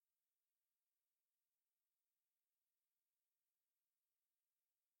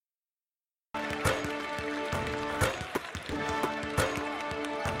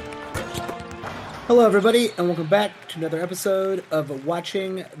Hello, everybody, and welcome back to another episode of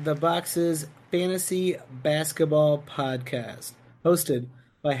Watching the Boxes Fantasy Basketball Podcast, hosted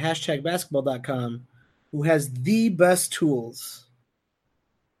by #basketball.com, who has the best tools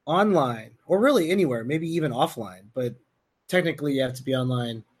online, or really anywhere, maybe even offline, but technically you have to be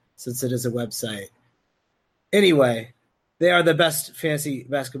online since it is a website. Anyway, they are the best fantasy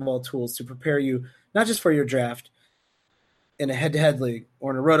basketball tools to prepare you, not just for your draft in a head-to-head league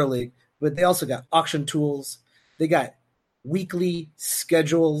or in a roto league, but they also got auction tools. They got weekly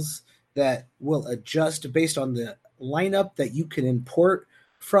schedules that will adjust based on the lineup that you can import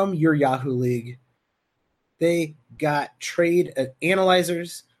from your Yahoo League. They got trade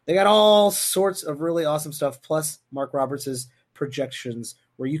analyzers. They got all sorts of really awesome stuff, plus Mark Roberts' projections,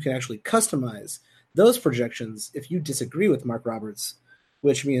 where you can actually customize those projections if you disagree with Mark Roberts,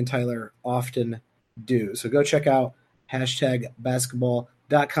 which me and Tyler often do. So go check out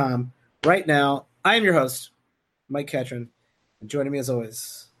 #basketball.com right now. I am your host, Mike Catron, and joining me as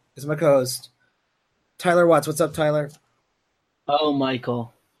always is my co-host, Tyler Watts. What's up, Tyler? Oh,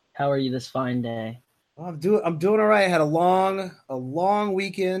 Michael, how are you this fine day? Well, I'm doing all right. I had a long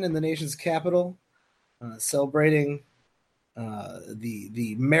weekend in the nation's capital, celebrating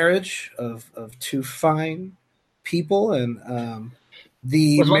the marriage of two fine people, and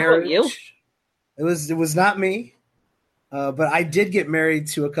the Was one of you? marriage. It was not me. But I did get married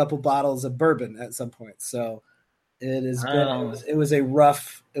to a couple bottles of bourbon at some point, so it is good. Oh. It was a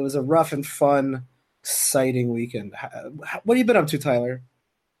rough and fun, exciting weekend. What have you been up to, Tyler?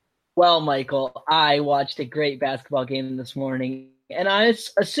 Well, Michael, I watched a great basketball game this morning, and I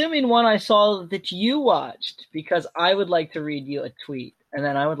was assuming one I saw that you watched, because I would like to read you a tweet, and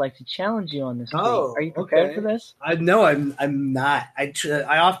then I would like to challenge you on this tweet. Oh, Are you prepared for this? I'm not.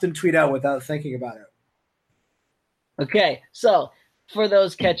 I often tweet out without thinking about it. Okay, so for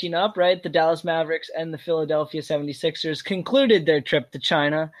those catching up, right, the Dallas Mavericks and the Philadelphia 76ers concluded their trip to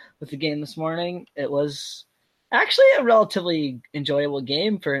China with the game this morning. It was actually a relatively enjoyable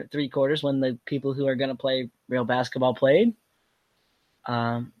game for three quarters when the people who are going to play real basketball played.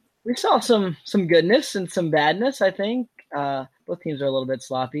 We saw some goodness and some badness, I think. Both teams are a little bit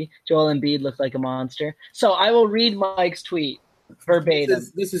sloppy. Joel Embiid looked like a monster. So I will read Mike's tweet verbatim.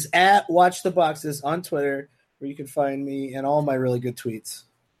 This is at Watch the Boxes on Twitter, where you can find me and all my really good tweets.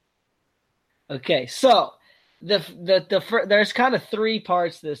 Okay, so there's kind of three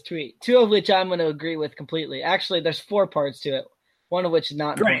parts to this tweet, two of which I'm going to agree with completely. Actually, there's four parts to it, one of which is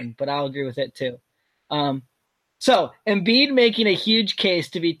not important, but I'll agree with it too. So Embiid making a huge case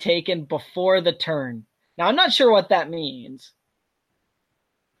to be taken before the turn. Now, I'm not sure what that means.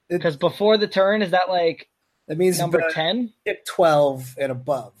 Because before the turn, is that like that means number 10? Pick 12 and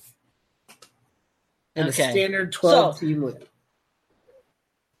above. And the standard 12 team league.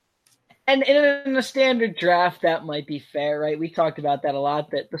 And in a standard draft, that might be fair, right? We talked about that a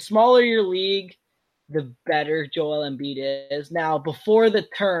lot, that the smaller your league, the better Joel Embiid is. Now, before the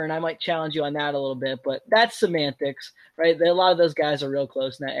turn, I might challenge you on that a little bit, but that's semantics, right? A lot of those guys are real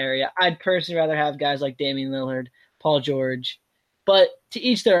close in that area. I'd personally rather have guys like Damian Lillard, Paul George, but to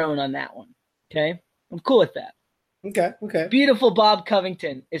each their own on that one, okay? I'm cool with that. Okay. Beautiful Bob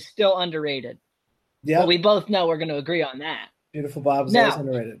Covington is still underrated. Yeah, well, we both know we're going to agree on that. Beautiful Bob is always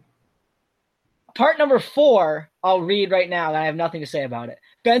underrated. Part number 4, I'll read right now, and I have nothing to say about it.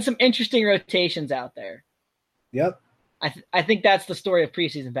 Been some interesting rotations out there. Yep. I think that's the story of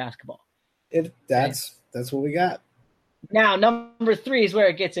preseason basketball. That's what we got. Now, number 3 is where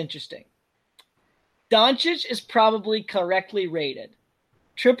it gets interesting. Doncic is probably correctly rated.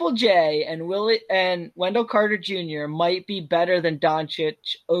 Triple J and Wendell Carter Jr. might be better than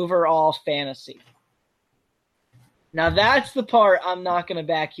Doncic overall fantasy. Now, that's the part I'm not going to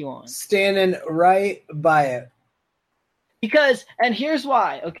back you on. Standing right by it. Because, and here's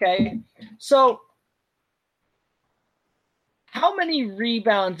why, okay? So, how many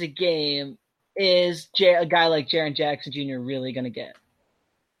rebounds a game is a guy like Jaren Jackson Jr. really going to get?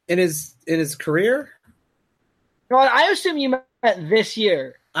 In his career? Well, I assume you meant this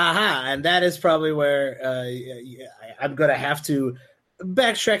year. And that is probably where I'm going to have to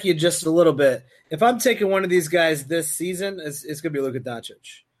backtrack you just a little bit. If I'm taking one of these guys this season, it's going to be Luka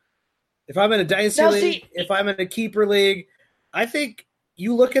Doncic. If I'm in a dynasty league, if I'm in a keeper league, I think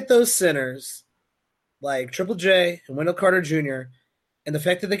you look at those centers like Triple J and Wendell Carter Jr., and the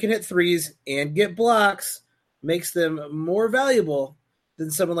fact that they can hit threes and get blocks makes them more valuable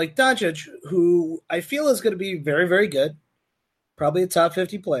than someone like Doncic, who I feel is going to be very, very good, probably a top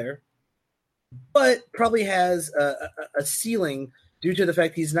 50 player, but probably has a ceiling due to the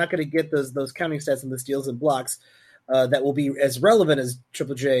fact he's not going to get those counting stats and the steals and blocks that will be as relevant as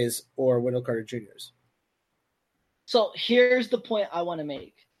Triple J's or Wendell Carter Jr.'s. So here's the point I want to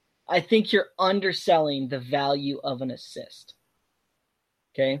make. I think you're underselling the value of an assist.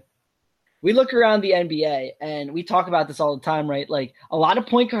 Okay? We look around the NBA, and we talk about this all the time, right? Like, a lot of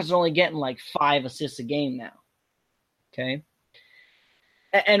point guards are only getting like 5 assists a game now. Okay?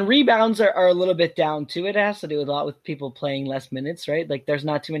 And rebounds are a little bit down too. It has to do a lot with people playing less minutes, right? Like, there's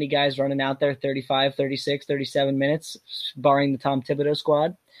not too many guys running out there 35, 36, 37 minutes, barring the Tom Thibodeau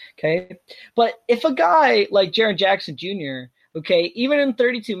squad. Okay? But if a guy like Jaren Jackson Jr., okay, even in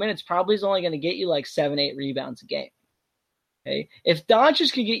 32 minutes, probably is only going to get you like 7, 8 rebounds a game. Okay? If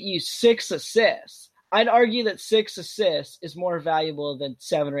Doncic can get you 6 assists, I'd argue that 6 assists is more valuable than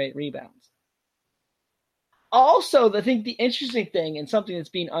 7 or 8 rebounds. Also, I think the interesting thing and something that's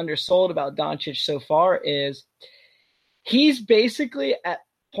being undersold about Doncic so far is he's basically at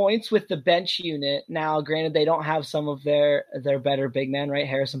points with the bench unit. Now, granted, they don't have some of their better big men, right?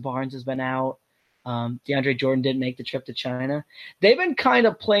 Harrison Barnes has been out. DeAndre Jordan didn't make the trip to China. They've been kind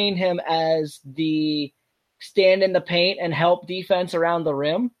of playing him as the stand in the paint and help defense around the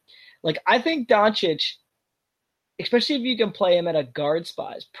rim. Like, I think Doncic, especially if you can play him at a guard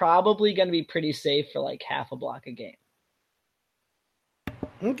spot, is probably going to be pretty safe for like half a block a game.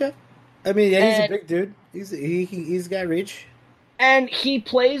 Okay. I mean, yeah, he's a big dude. He's got reach. And he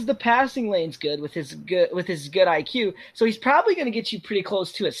plays the passing lanes good with his good IQ. So he's probably going to get you pretty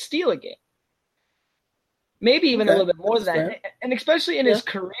close to a steal a game. Maybe even a little bit more than that. And especially in his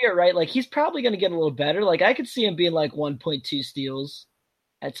career, right? Like, he's probably going to get a little better. Like, I could see him being like 1.2 steals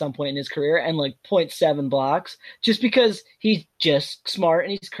at some point in his career and like 0.7 blocks, just because he's just smart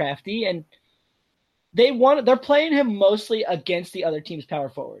and he's crafty, and they're playing him mostly against the other team's power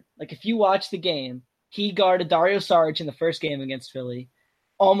forward. Like, if you watch the game, he guarded Dario Saric in the first game against Philly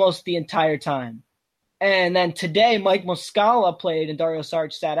almost the entire time. And then today, Mike Muscala played and Dario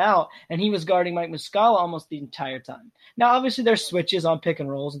Saric sat out, and he was guarding Mike Muscala almost the entire time. Now, obviously, there's switches on pick and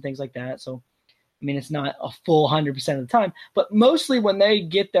rolls and things like that, so I mean, it's not a full 100% of the time, but mostly when they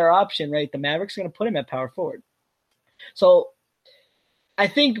get their option, right, the Mavericks are going to put him at power forward. So I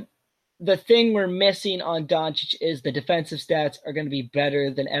think the thing we're missing on Doncic is the defensive stats are going to be better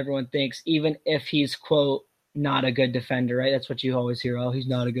than everyone thinks, even if he's, quote, not a good defender, right? That's what you always hear. Oh, he's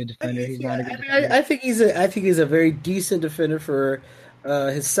not a good defender. He's not a good defender. I think he's a very decent defender for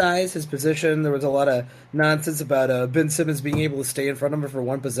his size, his position. There was a lot of nonsense about Ben Simmons being able to stay in front of him for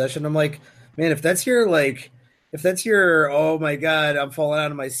one possession. I'm like, man, if that's your oh my God, I'm falling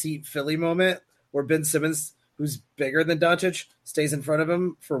out of my seat Philly moment where Ben Simmons, who's bigger than Doncic, stays in front of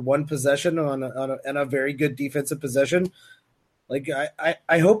him for one possession on a very good defensive possession, like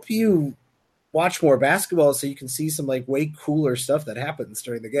I hope you watch more basketball so you can see some like way cooler stuff that happens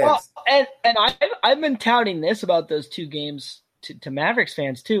during the games. Well, and I've been touting this about those two games to Mavericks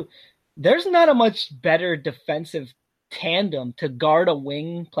fans too. There's not a much better defensive tandem to guard a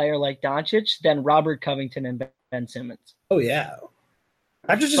wing player like Doncic than Robert Covington and Ben Simmons. Oh yeah,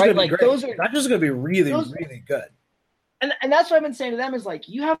 Doncic is going to be great. Doncic is going to be really good. And that's what I've been saying to them is like,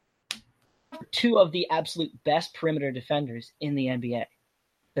 you have two of the absolute best perimeter defenders in the NBA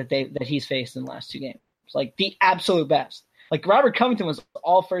that he's faced in the last two games. Like the absolute best. Like Robert Covington was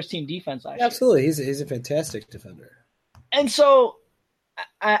all first team defense last year. Absolutely, he's a fantastic defender. And so,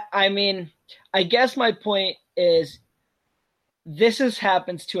 I mean, I guess my point is, this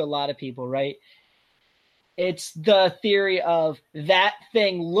happens to a lot of people, right? It's the theory of that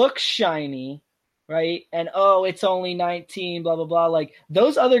thing looks shiny, right? And, oh, it's only 19, blah, blah, blah. Like,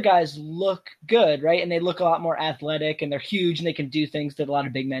 those other guys look good, right? And they look a lot more athletic, and they're huge, and they can do things that a lot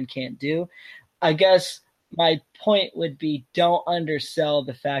of big men can't do. I guess my point would be, don't undersell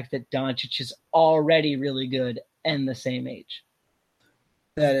the fact that Doncic is already really good and the same age.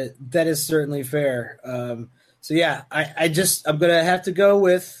 That is certainly fair. So yeah, I'm gonna have to go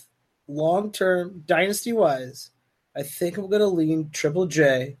with long-term dynasty-wise. I think I'm gonna lean Triple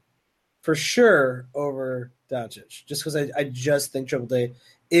J for sure over Doncic, just because I just think Triple J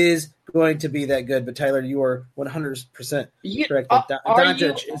is going to be that good. But Tyler, you are 100% correct.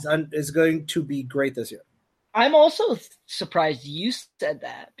 Doncic is going to be great this year. I'm also surprised you said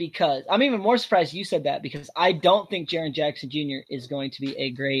that, because I'm even more surprised you said that, because I don't think Jaren Jackson Jr. is going to be a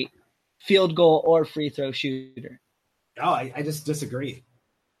great field goal or free throw shooter. Oh, I just disagree.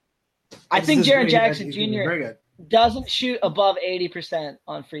 I think Jaren Jackson Jr. doesn't shoot above 80%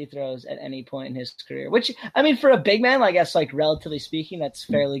 on free throws at any point in his career, which, I mean, for a big man, I guess, like, relatively speaking, that's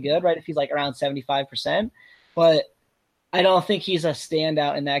fairly good, right? If he's like around 75%, but I don't think he's a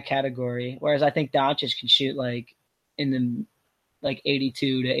standout in that category. Whereas I think Doncic can shoot like in the like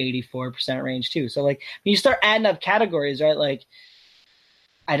 82 to 84% range too. So like when you start adding up categories, right? Like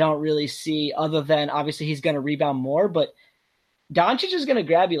I don't really see, other than obviously he's going to rebound more, but Doncic is going to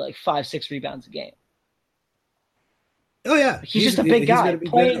grab you like 5-6 rebounds a game. Oh yeah, he's just a big guy going to be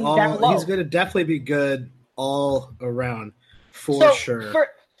playing good down low. He's going to definitely be good all around for sure.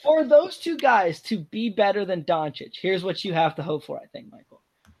 For those two guys to be better than Doncic, here's what you have to hope for. I think, Michael,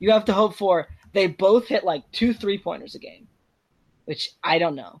 you have to hope for they both hit like 2 3-pointers a game, which I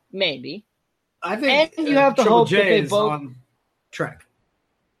don't know, maybe. I think, and you have to hope that they both on track.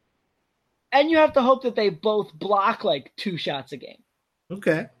 And you have to hope that they both block like 2 shots a game.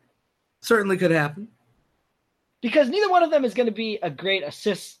 Okay. Certainly could happen. Because neither one of them is going to be a great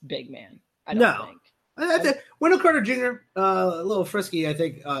assist big man, I don't think. I think Wendell Carter Jr. A little frisky, I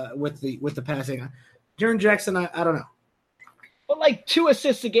think, with the passing. Jaren Jackson, I don't know. But like 2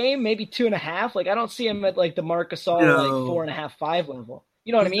 assists a game, maybe 2.5. Like I don't see him at like the Marc Gasol like 4.5, 5 level.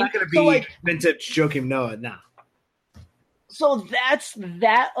 You know what I mean? He's not going to be like vintage Joakim Noah now. So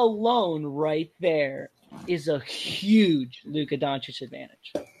that alone right there is a huge Luka Doncic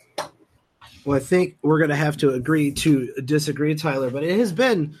advantage. Well, I think we're going to have to agree to disagree, Tyler, but it has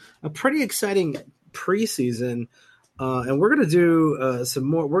been a pretty exciting preseason, and we're going to do some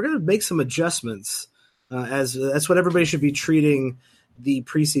more. We're going to make some adjustments, as that's what everybody should be treating the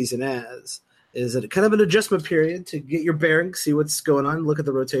preseason as. Is it kind of an adjustment period to get your bearings, see what's going on, look at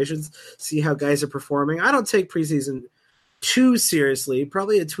the rotations, see how guys are performing. I don't take preseason too seriously.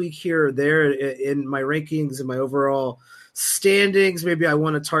 Probably a tweak here or there in my rankings and my overall standings. Maybe I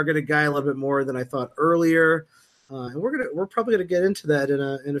want to target a guy a little bit more than I thought earlier, and we're probably gonna get into that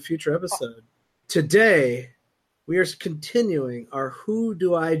in a future episode. Today, we are continuing our Who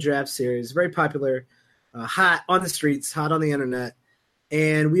Do I Draft series, very popular, hot on the streets, hot on the internet,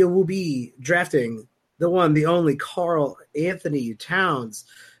 and we will be drafting the one, the only Karl-Anthony Towns,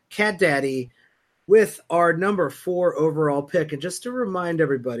 Cat Daddy, with our number 4 overall pick. And just to remind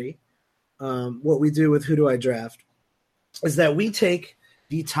everybody, what we do with Who Do I Draft is that we take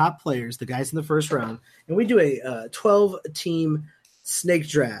the top players, the guys in the first round, and we do a 12-team snake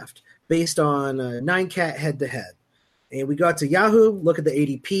draft based on 9-cat head-to-head. And we go out to Yahoo, look at the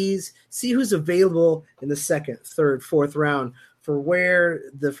ADPs, see who's available in the second, third, fourth round for where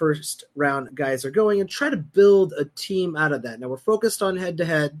the first round guys are going, and try to build a team out of that. Now, we're focused on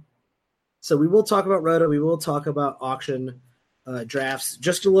head-to-head, so we will talk about Roto, we will talk about auction drafts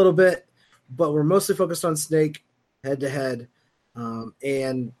just a little bit, but we're mostly focused on snake, head-to-head.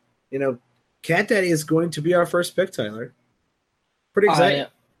 And, Cat Daddy is going to be our first pick, Tyler. Pretty exciting.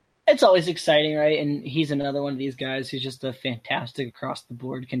 It's always exciting, right? And he's another one of these guys who's just a fantastic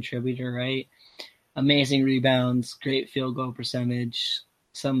across-the-board contributor, right? Amazing rebounds, great field goal percentage,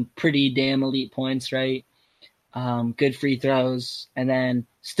 some pretty damn elite points, right? Good free throws, and then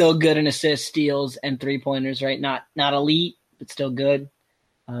still good in assists, steals, and three-pointers, right? Not elite, but still good.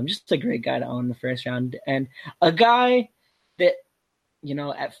 Just a great guy to own in the first round. And a guy that,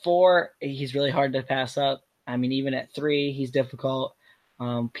 at 4, he's really hard to pass up. I mean, even at 3, he's difficult.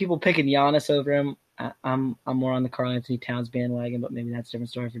 People picking Giannis over him. I'm more on the Karl-Anthony Towns bandwagon, but maybe that's a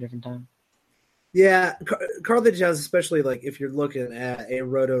different story for a different time. Yeah, Karl-Anthony Towns, especially like if you're looking at a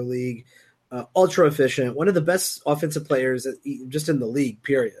Roto league, ultra efficient, one of the best offensive players just in the league,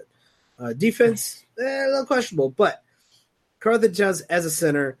 period. Defense, a little questionable, but Karl-Anthony Towns as a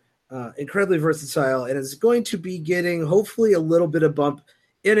center, incredibly versatile, and is going to be getting hopefully a little bit of bump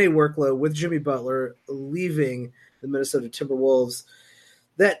in a workload with Jimmy Butler leaving the Minnesota Timberwolves.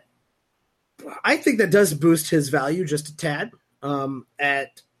 That I think that does boost his value just a tad.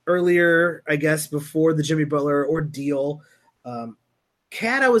 At earlier, I guess, before the Jimmy Butler ordeal,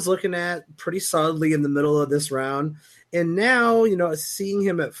 Cat I was looking at pretty solidly in the middle of this round. And now, seeing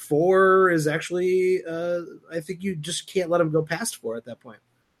him at 4 is actually, I think you just can't let him go past 4 at that point.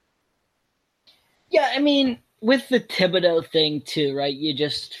 Yeah, I mean, with the Thibodeau thing too, right? You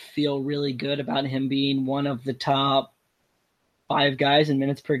just feel really good about him being one of the top 5 guys in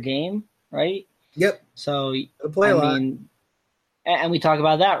minutes per game, right? Yep. So, play a lot. And we talk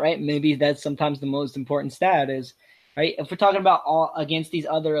about that, right? Maybe that's sometimes the most important stat is, right? If we're talking about all against these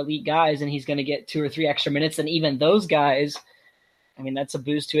other elite guys and he's going to get 2 or 3 extra minutes than even those guys, I mean, that's a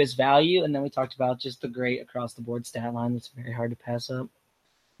boost to his value. And then we talked about just the great across-the-board stat line that's very hard to pass up.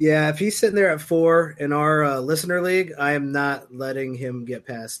 Yeah, if he's sitting there at 4 in our listener league, I am not letting him get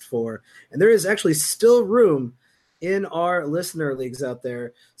past 4. And there is actually still room in our listener leagues out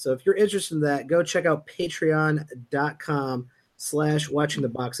there. So if you're interested in that, go check out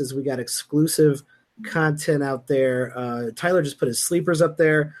patreon.com/watchingtheboxes. We got exclusive content out there. Tyler just put his sleepers up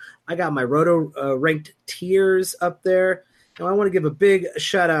there. I got my Roto ranked tiers up there. Now, I want to give a big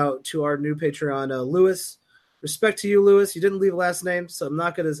shout out to our new Patreon, Lewis. Respect to you, Lewis. You didn't leave a last name, so I'm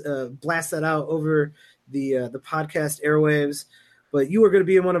not going to blast that out over the podcast airwaves. But you are going to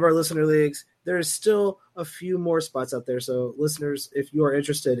be in one of our listener leagues. There's still a few more spots out there. So, listeners, if you are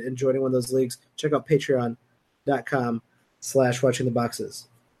interested in joining one of those leagues, check out patreon.com/watchingtheboxes.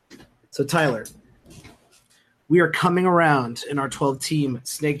 So, Tyler, we are coming around in our 12-team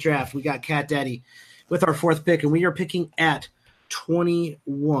snake draft. We got Cat Daddy with our 4th pick, and we are picking at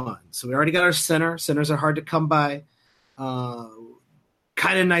 21. So we already got our center. Centers are hard to come by.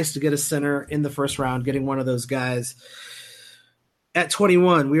 Kind of nice to get a center in the first round, getting one of those guys. At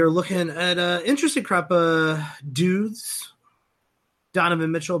 21, we are looking at an interesting crop of dudes.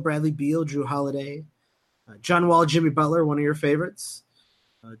 Donovan Mitchell, Bradley Beal, Drew Holiday, John Wall, Jimmy Butler, one of your favorites.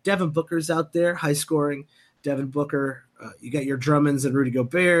 Devin Booker's out there, high scoring. Devin Booker, you got your Drummonds and Rudy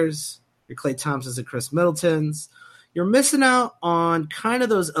Gobert's, your Klay Thompsons and Chris Middleton's. You're missing out on kind of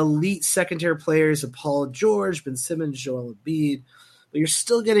those elite second-tier players of Paul George, Ben Simmons, Joel Embiid, but you're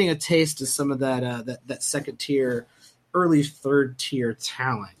still getting a taste of some of that second-tier, early third-tier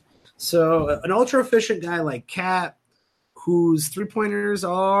talent. So an ultra-efficient guy like Cat, whose three-pointers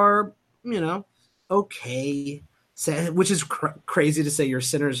are, okay, which is crazy to say your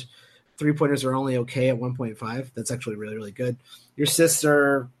center's three-pointers are only okay at 1.5. That's actually really, really good. Your assists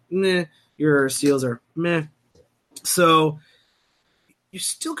are meh. Your steals are meh. So you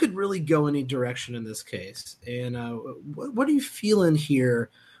still could really go any direction in this case. And what are you feeling here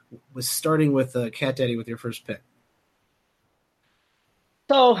with starting with Cat Daddy with your first pick?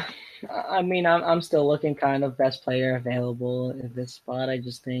 So, I mean, I'm still looking kind of best player available at this spot. I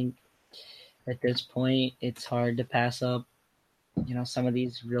just think at this point it's hard to pass up, some of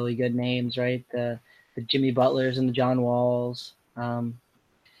these really good names, right? The Jimmy Butlers and the John Walls. John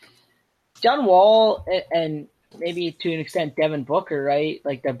Wall and maybe to an extent Devin Booker, right?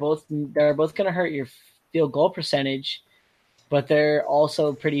 Like they're both going to hurt your field goal percentage, but they're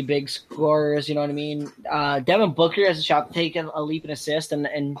also pretty big scorers. You know what I mean? Devin Booker has a shot to take a leap and assist,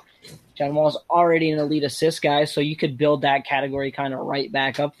 and John Wall's already an elite assist guy, so you could build that category kind of right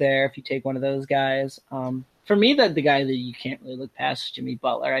back up there if you take one of those guys. For me, the guy that you can't really look past is Jimmy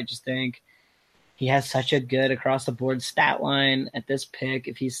Butler. I just think he has such a good across-the-board stat line at this pick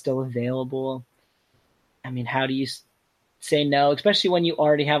if he's still available. I mean, how do you say no, especially when you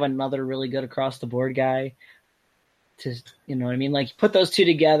already have another really good across-the-board guy? You know what I mean? Like, put those two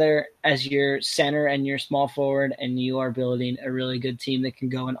together as your center and your small forward, and you are building a really good team that can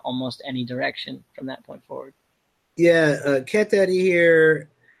go in almost any direction from that point forward. Yeah, Cat Daddy here,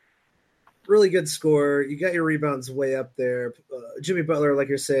 really good scorer. You got your rebounds way up there. Jimmy Butler, like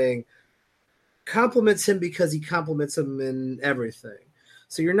you're saying, compliments him because he compliments him in everything.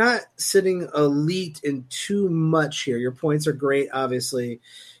 So you're not sitting elite in too much here. Your points are great, obviously.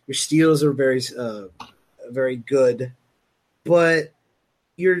 Your steals are very, very good, but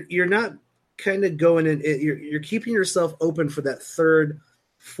you're not kind of going in. You're keeping yourself open for that third,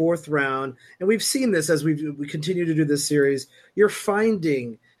 fourth round, and we've seen this as we continue to do this series. You're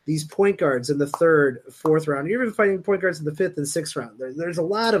finding these point guards in the third, fourth round. You're even finding point guards in the fifth and sixth round. There's a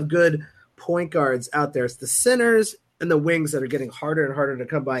lot of good point guards out there. It's the centers and the wings that are getting harder and harder to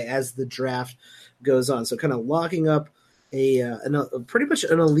come by as the draft goes on. So kind of locking up a pretty much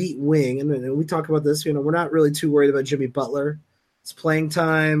an elite wing. And we talk about this, we're not really too worried about Jimmy Butler. It's playing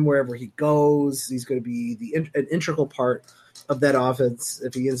time wherever he goes. He's going to be an integral part of that offense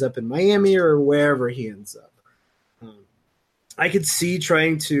if he ends up in Miami or wherever he ends up. I could see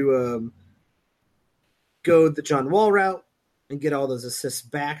trying to go the John Wall route and get all those assists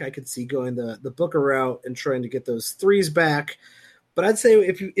back. I could see going the Booker route and trying to get those threes back. But I'd say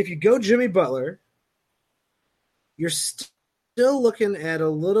if you go Jimmy Butler, you're still looking at a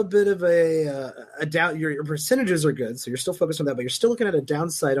little bit of a down. Your percentages are good, so you're still focused on that, but you're still looking at a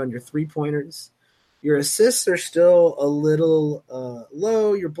downside on your three-pointers. Your assists are still a little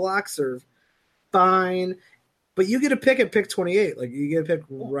low. Your blocks are fine. But you get a pick at pick 28. Like, you get a pick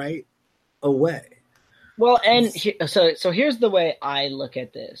right away. Well, and so here's the way I look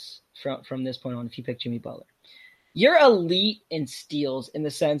at this from this point on. If you pick Jimmy Butler, you're elite in steals in the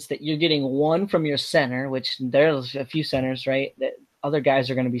sense that you're getting one from your center, which there's a few centers, right, that other guys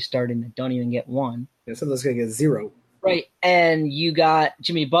are going to be starting that don't even get one. Yeah, some of those going to get zero. Right, and you got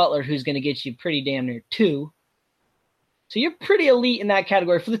Jimmy Butler, who's going to get you pretty damn near two. So you're pretty elite in that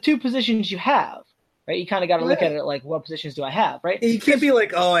category for the two positions you have. Right, you kind of got to look at it like, what positions do I have, right? You can't be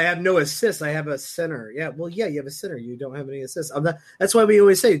like, oh, I have no assists. I have a center. Yeah, well, yeah, you have a center. You don't have any assists. That's why we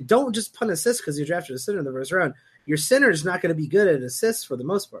always say, don't just punt assists because you drafted a center in the first round. Your center is not going to be good at assists for the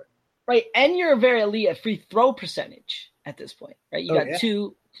most part. Right, and you're very elite at free throw percentage. at this point, right? You Oh, got yeah.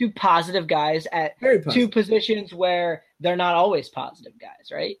 two positive guys at Very two positive. positions where they're not always positive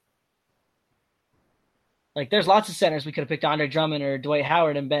guys, right? Like there's lots of centers we could have picked Andre Drummond or Dwight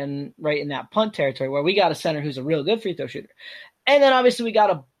Howard and been right in that punt territory where we got a center who's a real good free throw shooter. And then obviously we got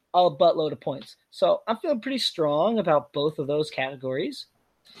a buttload of points. So I'm feeling pretty strong about both of those categories,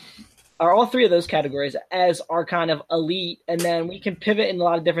 or all three of those categories as our kind of elite. And then we can pivot in a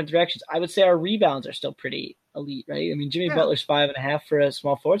lot of different directions. I would say our rebounds are still pretty elite, right? I mean, Jimmy Butler's 5.5 for a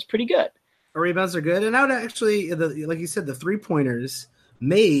small forward. It's pretty good. Our rebounds are good. And I would actually, like you said, the 3-pointers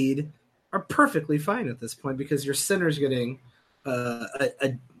made are perfectly fine at this point because your center's getting a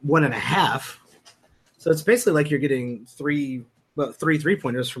 1.5. So it's basically like you're getting three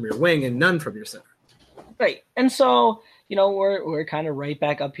 3-pointers from your wing and none from your center. Right. And so, we're kind of right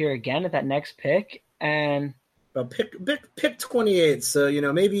back up here again at that next pick. And pick 28. So,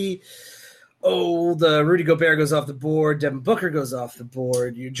 maybe the Rudy Gobert goes off the board, Devin Booker goes off the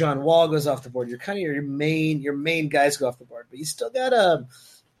board, John Wall goes off the board. You're kind of your main guys go off the board, but you still got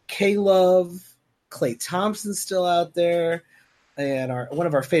K-Love, Klay Thompson's still out there, and one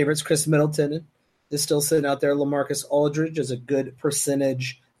of our favorites, Chris Middleton, is still sitting out there. LaMarcus Aldridge is a good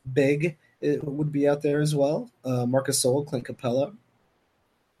percentage big. It would be out there as well. Marcus Sol, Clint Capella.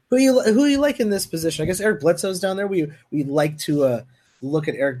 Who you like in this position? I guess Eric Bledsoe's down there. We like to look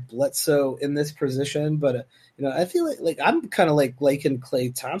at Eric Bledsoe in this position, but I feel like I'm kind of liking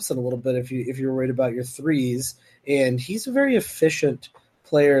Klay Thompson a little bit if you're worried about your threes, and he's a very efficient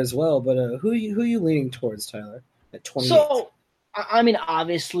player as well. But who are you leaning towards, Tyler, at 28? So, I mean,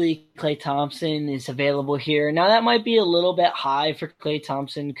 obviously Klay Thompson is available here. Now that might be a little bit high for Klay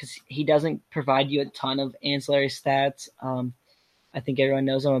Thompson because he doesn't provide you a ton of ancillary stats. I think everyone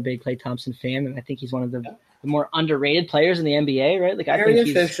knows I'm a big Klay Thompson fan, and I think he's one of the more underrated players in the NBA, right? Like I Very think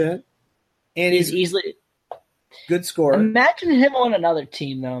efficient, and he's easily good scorer. Imagine him on another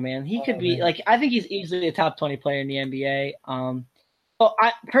team, though, man. He could be like I think he's easily a top 20 player in the NBA. Well,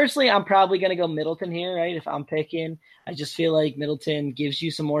 I'm probably going to go Middleton here, right? If I'm picking, I just feel like Middleton gives you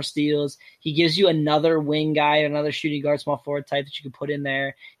some more steals. He gives you another wing guy, another shooting guard, small forward type that you can put in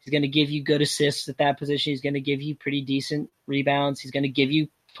there. He's going to give you good assists at that position. He's going to give you pretty decent rebounds. He's going to give you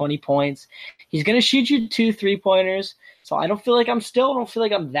 20 points. He's going to shoot you 2 3-pointers. So I don't feel like I'm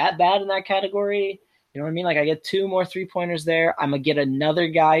that bad in that category. You know what I mean? Like I get 2 more 3-pointers there. I'm going to get another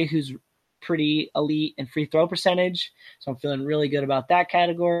guy who's pretty elite in free throw percentage. So I'm feeling really good about that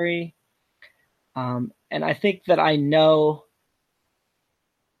category. And I think that I know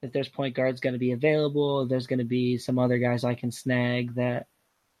that there's point guards going to be available. There's going to be some other guys I can snag that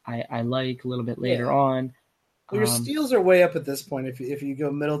I like a little bit later on. Well, your steals are way up at this point. If you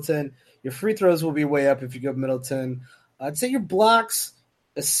go Middleton, your free throws will be way up if you go Middleton. I'd say your blocks,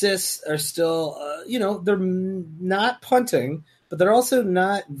 assists are still, they're not punting, but they're also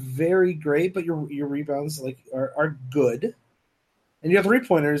not very great. But your rebounds are good, and your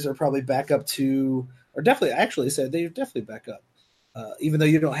 3-pointers are probably back up to, or definitely actually said they're definitely back up. Even though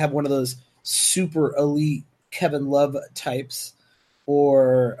you don't have one of those super elite Kevin Love types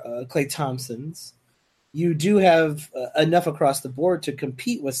or Klay Thompsons, you do have enough across the board to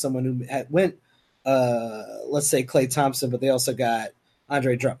compete with someone who went, let's say Klay Thompson, but they also got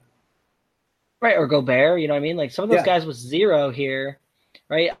Andre Drummond. Right, or Gobert, you know what I mean? Like some of those guys with 0 here,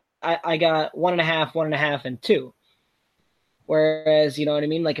 right? I got 1.5, 1.5, and 2. Whereas, you know what I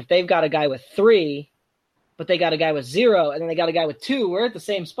mean? Like if they've got a guy with 3, but they got a guy with 0, and then they got a guy with 2, we're at the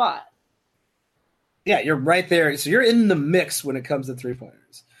same spot. Yeah, you're right there. So you're in the mix when it comes to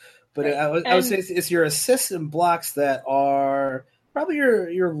 3-pointers. But right. I would say it's your assists and blocks that are probably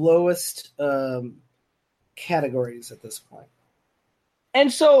your lowest categories at this point. And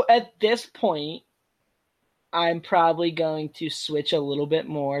so at this point, I'm probably going to switch a little bit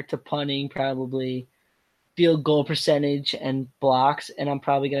more to punting, probably field goal percentage and blocks, and I'm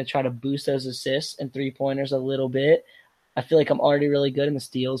probably going to try to boost those assists and 3-pointers a little bit. I feel like I'm already really good in the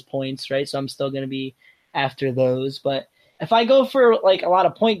steals points, right? So I'm still going to be after those. But if I go for like a lot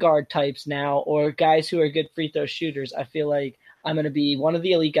of point guard types now or guys who are good free throw shooters, I feel like I'm going to be one of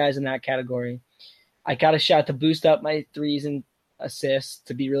the elite guys in that category. I got a shot to boost up my threes and assists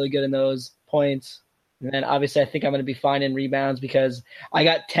to be really good in those points. And then obviously I think I'm going to be fine in rebounds because I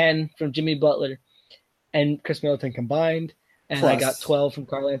got 10 from Jimmy Butler and Chris Middleton combined, and plus, I got 12 from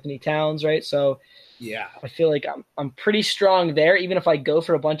Karl-Anthony Towns, right? So yeah, I feel like I'm pretty strong there. Even if I go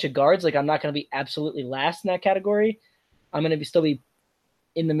for a bunch of guards, like I'm not going to be absolutely last in that category. I'm going to still be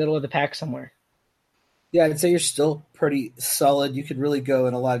in the middle of the pack somewhere. Yeah, I'd say you're still pretty solid. You could really go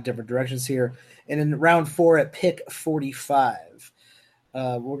in a lot of different directions here. And in round 4 at pick 45,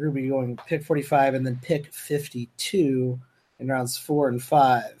 We're going to be going pick 45 and then pick 52 in rounds 4 and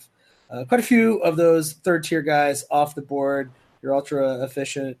 5. Quite a few of those third-tier guys off the board. Your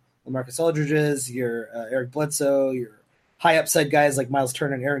ultra-efficient LaMarcus Aldridges, your Eric Bledsoe, your high-upside guys like Miles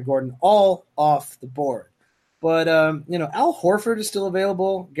Turner and Aaron Gordon, all off the board. But, Al Horford is still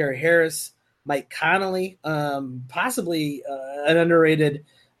available. Gary Harris, Mike Conley, possibly an underrated,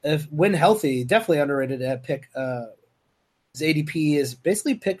 when healthy, definitely underrated at pick. His ADP is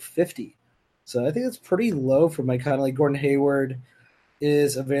basically pick 50. So I think it's pretty low for Mike Conley. Gordon Hayward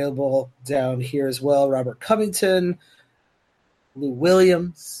is available down here as well. Robert Covington, Lou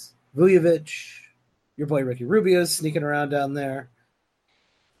Williams, Vujovic, your boy Ricky Rubio is sneaking around down there.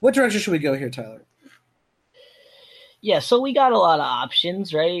 What direction should we go here, Tyler? Yeah, so we got a lot of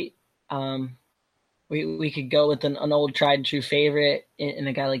options, right? We could go with an old tried and true favorite in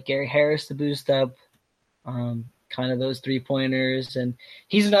a guy like Gary Harris to boost up kind of those 3-pointers. And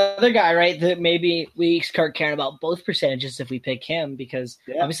he's another guy, right, that maybe we start caring about both percentages if we pick him because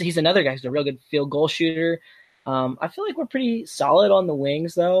obviously he's another guy who's a real good field goal shooter. I feel like we're pretty solid on the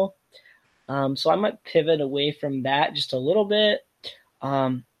wings, though. So I might pivot away from that just a little bit.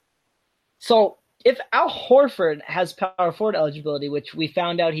 So if Al Horford has power forward eligibility, which we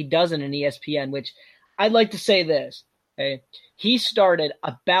found out he doesn't in ESPN, which I'd like to say this, okay? He started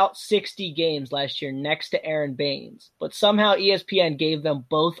about 60 games last year next to Aaron Baines, but somehow ESPN gave them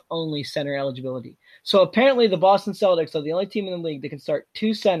both only center eligibility. So apparently the Boston Celtics are the only team in the league that can start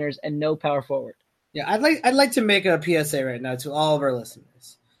 2 centers and no power forward. Yeah, I'd like to make a PSA right now to all of our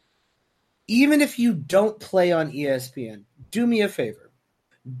listeners. Even if you don't play on ESPN, do me a favor.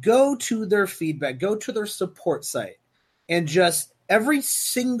 Go to their feedback, go to their support site, and just every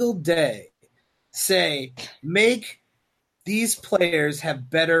single day say, make these players have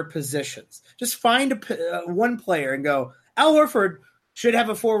better positions. Just find one player and go, Al Horford should have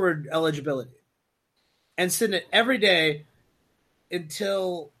a forward eligibility. And send it every day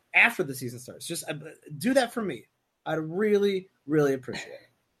until after the season starts. Just do that for me. I'd really, really appreciate it.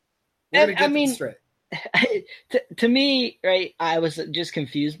 We're going to get this straight. To me, right, I was just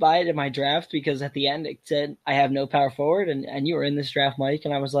confused by it in my draft because at the end it said I have no power forward, and you were in this draft, Mike,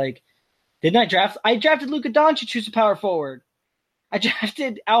 and I was like, didn't I draft? I drafted Luka Doncic, who's a power forward. I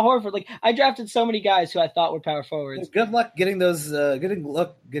drafted Al Horford. Like I drafted so many guys who I thought were power forwards. Good luck getting those. Getting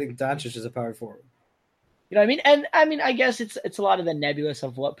Doncic as a power forward. You know what I mean? And I mean, I guess it's a lot of the nebulous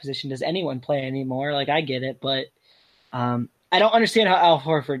of what position does anyone play anymore. Like I get it, but I don't understand how Al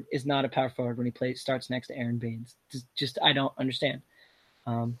Horford is not a power forward when he starts next to Aaron Baines. Just I don't understand.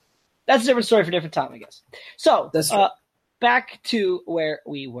 That's a different story for a different time, I guess. So back to where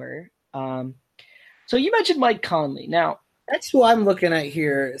we were. So you mentioned Mike Conley. Now that's who I'm looking at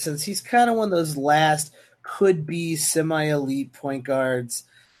here, since he's kind of one of those last could-be semi-elite point guards.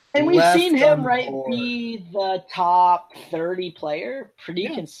 And we've seen him, right, be the top 30 player pretty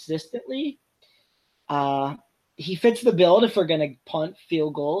consistently. He fits the build if we're going to punt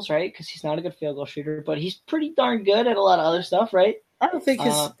field goals, right, because he's not a good field goal shooter, but he's pretty darn good at a lot of other stuff, right? I don't think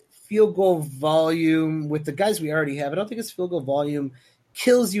his field goal volume, with the guys we already have, I don't think his field goal volume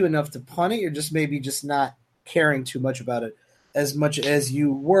kills you enough to punt it. You're just maybe just not caring too much about it as much as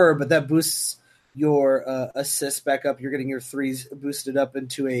you were, but that boosts your assists back up. You're getting your threes boosted up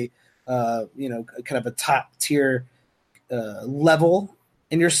into a kind of a top tier level,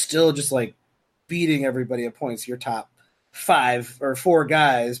 and you're still just like beating everybody at points. Your top 5 or 4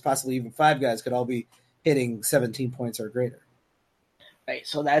 guys, possibly even 5 guys, could all be hitting 17 points or greater. Right,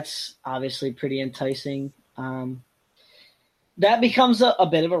 so that's obviously pretty enticing. That becomes a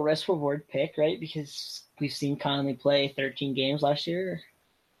bit of a risk-reward pick, right? Because we've seen Conley play 13 games last year.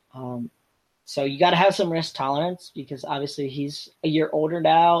 So you got to have some risk tolerance because obviously he's a year older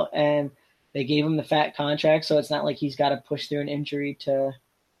now and they gave him the fat contract. So it's not like he's got to push through an injury to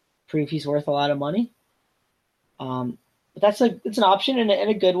prove he's worth a lot of money. But it's an option and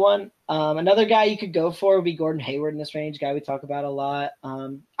a good one. Another guy you could go for would be Gordon Hayward in this range, guy we talk about a lot.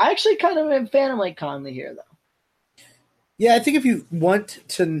 I actually kind of am a fan of Mike Conley here, though. Yeah, I think if you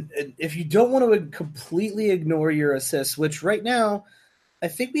don't want to completely ignore your assists, which right now I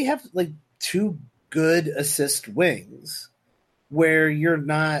think we have like 2 good assist wings where you're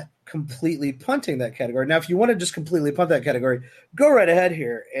not completely punting that category. Now, if you want to just completely punt that category, go right ahead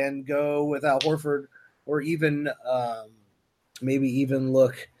here and go with Al Horford or even maybe even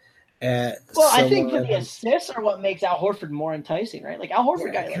look at I think that the assists are what makes Al Horford more enticing, right? Like Al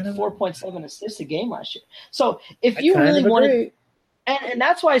Horford got like 4.7 assists a game last year. So if you really wanted – and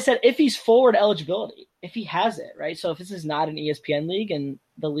that's why I said if he's forward eligibility, if he has it, right? So if this is not an ESPN league and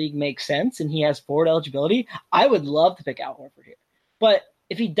the league makes sense and he has forward eligibility, I would love to pick Al Horford here. But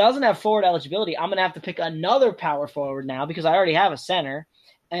if he doesn't have forward eligibility, I'm going to have to pick another power forward now because I already have a center.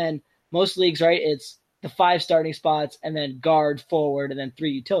 And most leagues, right, it's the 5 starting spots and then guard, forward, and then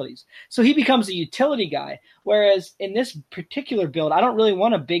 3 utilities. So he becomes a utility guy. Whereas in this particular build, I don't really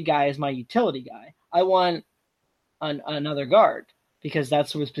want a big guy as my utility guy. I want another guard because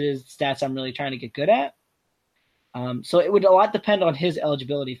that's his stats I'm really trying to get good at. So it would a lot depend on his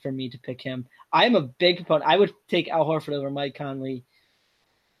eligibility for me to pick him. I'm a big proponent. I would take Al Horford over Mike Conley.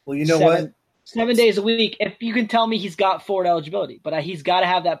 Well, you know what? 7 days a week. If you can tell me he's got forward eligibility, but he's got to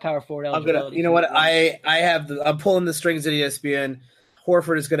have that power forward eligibility. You know what? I'm pulling the strings at ESPN.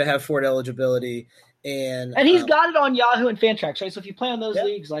 Horford is going to have forward eligibility, and he's got it on Yahoo and Fantrax, right? So if you play on those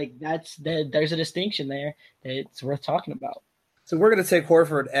leagues, like there's a distinction there that it's worth talking about. So we're going to take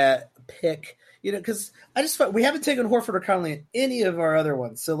Horford at pick. Because we haven't taken Horford or Conley in any of our other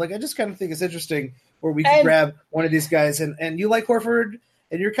ones. So, I just kind of think it's interesting where we can grab one of these guys. And you like Horford,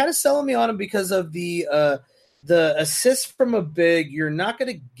 and you're kind of selling me on him because of the assist from a big. You're not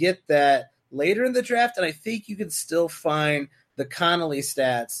going to get that later in the draft, and I think you can still find the Conley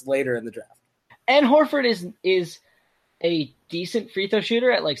stats later in the draft. And Horford is a decent free throw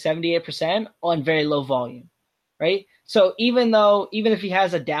shooter at 78% on very low volume, right? So even if he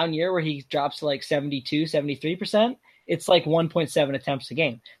has a down year where he drops to 72, 73%, it's 1.7 attempts a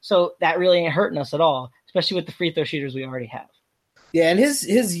game. So that really ain't hurting us at all, especially with the free throw shooters we already have. Yeah, and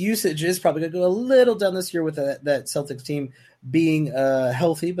his usage is probably going to go a little down this year with that Celtics team being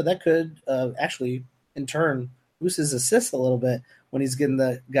healthy, but that could actually, in turn, boost his assists a little bit when he's getting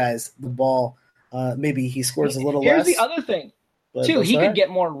the guys the ball. Maybe he scores a little less. Here's the other thing, too. He could get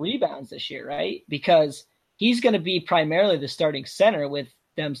more rebounds this year, right? Because he's going to be primarily the starting center with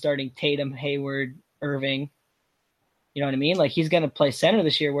them starting Tatum, Hayward, Irving. You know what I mean? He's going to play center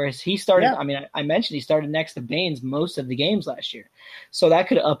this year, whereas he started – I mean, I mentioned he started next to Baines most of the games last year. So that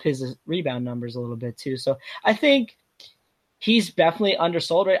could up his rebound numbers a little bit too. So I think he's definitely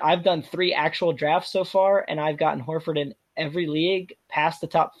undersold. Right? I've done 3 actual drafts so far, and I've gotten Horford in every league past the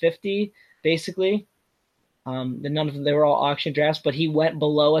top 50 basically. None of them, they were all auction drafts, but he went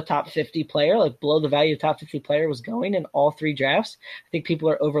below a top 50 player, below the value of top 50 player was going in all 3 drafts. I think people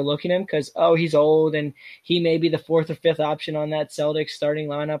are overlooking him because, he's old and he may be the 4th or 5th option on that Celtics starting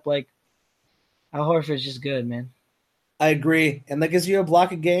lineup. Al Horford's just good, man. I agree. And that gives you a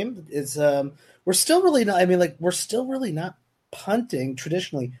block a game. It's we're still really not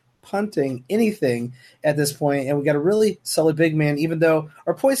traditionally punting anything at this point. And we got a really solid big man, even though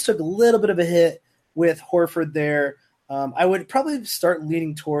our points took a little bit of a hit with Horford there. I would probably start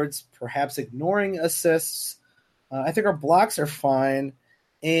leaning towards perhaps ignoring assists. I think our blocks are fine,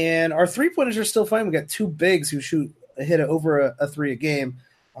 and our 3-pointers are still fine. We got 2 bigs who hit over a 3 a game.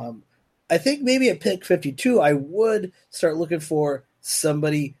 I think maybe at pick 52, I would start looking for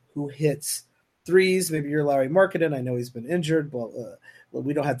somebody who hits threes. Maybe you're Larry Markkinen. I know he's been injured, but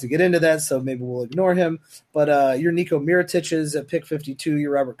we don't have to get into that, so maybe we'll ignore him. But your Nico Mirotich's at pick 52.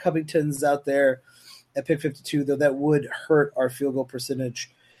 Your Robert Covington's out there at pick 52, though that would hurt our field goal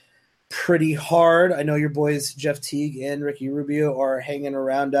percentage pretty hard. I know your boys Jeff Teague and Ricky Rubio are hanging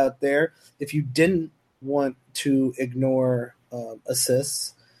around out there if you didn't want to ignore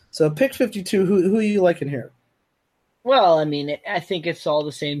assists. So pick 52, who are you liking here? Well, I mean, I think it's all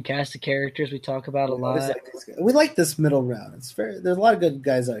the same cast of characters we talk about a lot. We like this middle round. There's a lot of good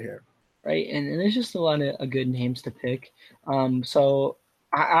guys out here. Right, and there's just a lot of good names to pick. So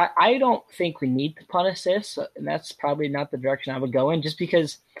I don't think we need to punt assists, and that's probably not the direction I would go in, just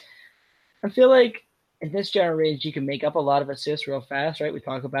because I feel like in this general range you can make up a lot of assists real fast, right? We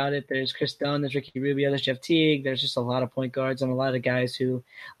talk about it. There's Chris Dunn, there's Ricky Rubio, there's Jeff Teague. There's just a lot of point guards and a lot of guys who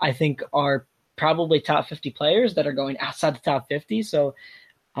I think are probably top 50 players that are going outside the top 50, so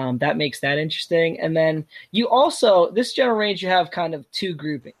that makes that interesting. And then you also, this general range, you have kind of 2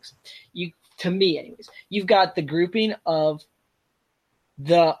 groupings. To me anyways, you've got the grouping of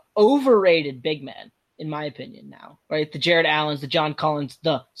the overrated big men, in my opinion now, right? The Jared Allens, the John Collins,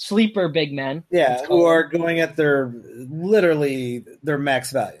 the sleeper big men. Yeah, who are going at literally their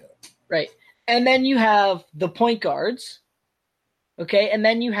max value. Right. And then you have the point guards, okay? And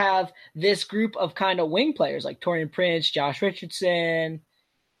then you have this group of kind of wing players like Taurean Prince, Josh Richardson,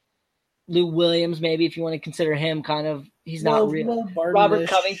 Lou Williams, maybe if you want to consider him kind of, he's not real. Robert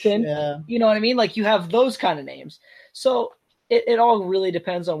Covington. Yeah. You know what I mean? You have those kind of names. So it all really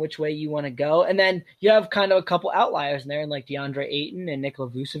depends on which way you want to go. And then you have kind of a couple outliers in there, like DeAndre Ayton and Nikola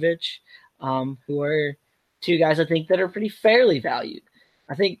Vucevic, who are 2 guys I think that are pretty fairly valued.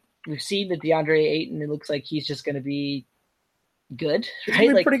 I think we've seen that DeAndre Ayton, it looks like he's just going to be good,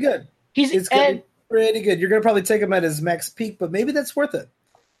 right? Pretty good. Pretty good. You're going to probably take him at his max peak, but maybe that's worth it.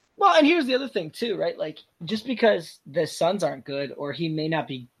 Well, and here's the other thing too, right? Like just because the Suns aren't good or he may not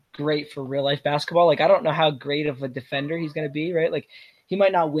be great for real life basketball, like I don't know how great of a defender he's going to be, right? Like he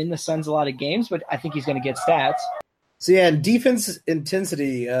might not win the Suns a lot of games, but I think he's going to get stats. So yeah, and defense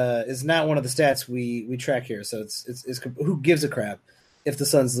intensity is not one of the stats we track here. So it's who gives a crap if the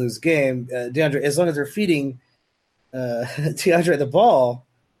Suns lose a game. DeAndre, as long as they're feeding DeAndre the ball,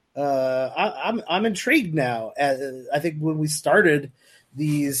 I'm intrigued now. I think when we started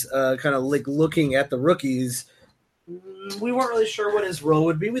these kind of like looking at the rookies, we weren't really sure what his role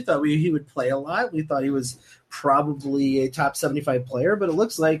would be. We thought he would play a lot. We thought he was probably a top 75 player, but it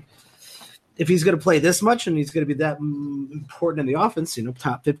looks like if he's going to play this much and he's going to be that important in the offense,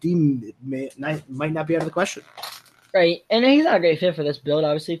 top 50 might not be out of the question. Right, and he's not a great fit for this build,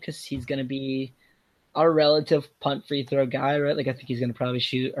 obviously, because he's going to be a relative punt free throw guy, right? Like I think he's going to probably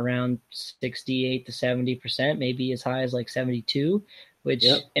shoot around 68 to 70%, maybe as high as like 72, which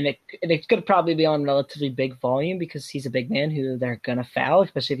and it's going to probably be on relatively big volume because he's a big man who they're going to foul,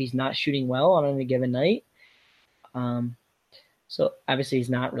 especially if he's not shooting well on any given night. So obviously he's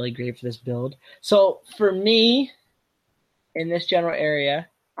not really great for this build. So for me, in this general area,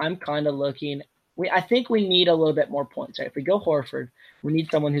 I'm kind of looking. I think we need a little bit more points, right? If we go Horford, we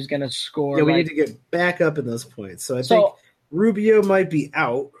need someone who's going to score. Yeah, we need to get back up in those points. So I think Rubio might be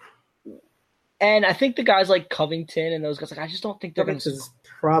out. And I think the guys like Covington and those guys, like I just don't think they're going to score.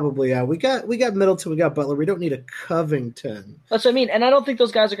 Probably out. We got Middleton, we got Butler. We don't need a Covington. That's what I mean. And I don't think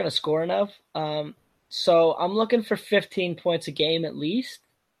those guys are going to score enough. So I'm looking for 15 points a game at least.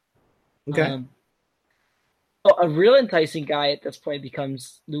 Okay. So a real enticing guy at this point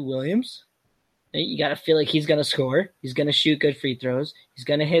becomes Lou Williams. You got to feel like he's going to score. He's going to shoot good free throws. He's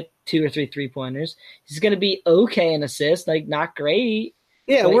going to hit 2 or 3 3-pointers. He's going to be okay in assists, like not great.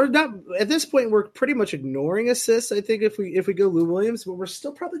 Yeah, we're not at this point. We're pretty much ignoring assists. I think if we go Lou Williams, but we're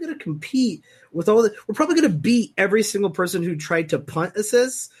still probably going to compete with all the. We're probably going to beat every single person who tried to punt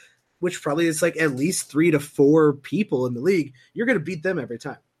assists, which probably is like at least 3 to 4 people in the league. You're going to beat them every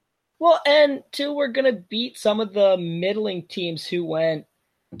time. Well, and two, we're going to beat some of the middling teams who went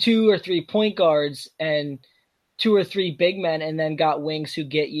 2 or 3 point guards and 2 or 3 big men and then got wings who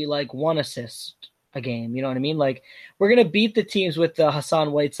get you like 1 assist a game. You know what I mean? Like we're going to beat the teams with the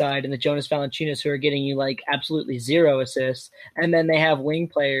Hassan Whiteside and the Jonas Valanciunas who are getting you like absolutely 0 assists. And then they have wing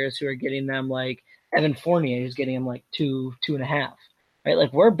players who are getting them like Evan Fournier, who's getting them like 2.5, right?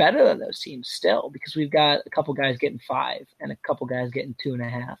 Like we're better than those teams still because we've got a couple guys getting 5 and a couple guys getting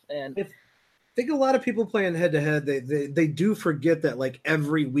 2.5. And I think a lot of people playing head-to-head, they do forget that like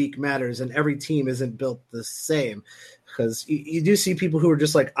every week matters and every team isn't built the same because you do see people who are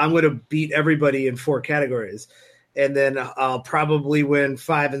just like, I'm going to beat everybody in 4 categories and then I'll probably win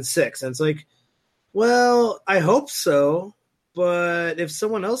 5 and 6. And it's like, well, I hope so, but if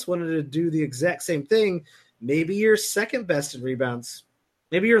someone else wanted to do the exact same thing, maybe you're second best in rebounds,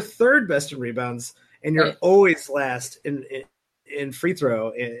 maybe you're third best in rebounds, and you're always last in free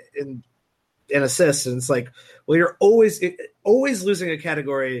throw in assists, and it's like, well, you're always losing a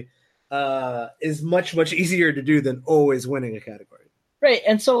category is much easier to do than always winning a category. Right,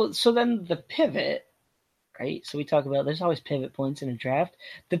 and so then the pivot, right? So we talk about there's always pivot points in a draft.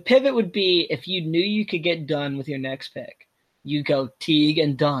 The pivot would be if you knew you could get done with your next pick, you go Teague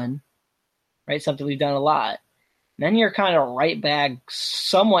and Dunn, right? Something we've done a lot. And then you're kind of right back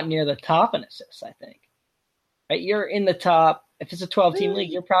somewhat near the top in assists, I think. Right, you're in the top. If it's a 12-team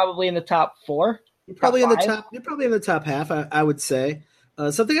league, you're probably in the top 4. You're probably in the top half, I would say.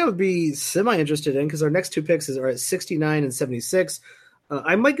 Something I would be semi-interested in because our next 2 picks are at 69 and 76.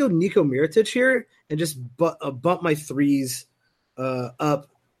 I might go Nico Mirotic here and just bump my threes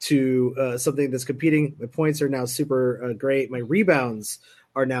up to something that's competing. My points are now super great. My rebounds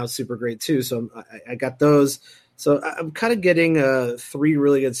are now super great too. So I got those. So I'm kind of getting 3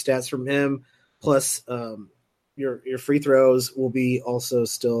 really good stats from him. Plus, your free throws will be also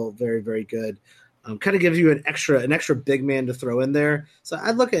still very, very good. Kind of gives you an extra big man to throw in there. So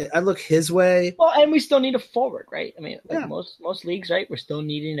I look his way. Well, and we still need a forward, right? I mean, like most leagues, right? We're still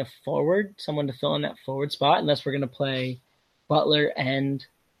needing a forward, someone to fill in that forward spot, unless we're going to play Butler and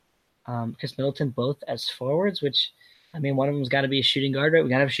Chris Middleton both as forwards. Which, I mean, one of them's got to be a shooting guard, right? We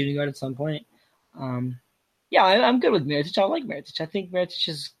got to have a shooting guard at some point. Yeah, I'm good with Mirotic. I like Mirotic. I think Mirotic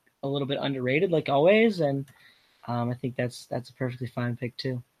is a little bit underrated, like always, and I think that's a perfectly fine pick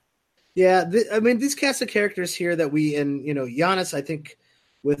too. Yeah, I mean, these cast of characters here that Giannis, I think,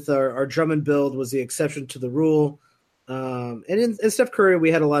 with our Drummond build was the exception to the rule. And in Steph Curry,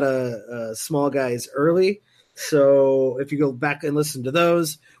 we had a lot of small guys early. So if you go back and listen to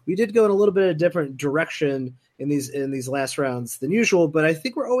those, we did go in a little bit of a different direction in these last rounds than usual. But I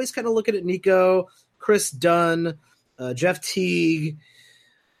think we're always kind of looking at Nico, Chris Dunn, Jeff Teague,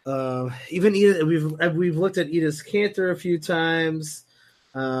 even Edith, we've looked at Edith Cantor a few times.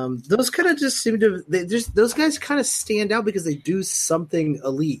 Those kind of just seem to those guys kind of stand out because they do something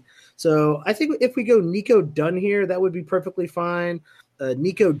elite. So I think if we go Nico Dunn here, that would be perfectly fine.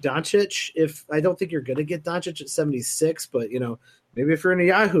 Nico Doncic, if I don't think you're going to get Doncic at 76, but maybe if you're in a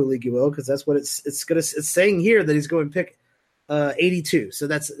Yahoo league, you will, because that's what it's saying here that he's going to pick 82. So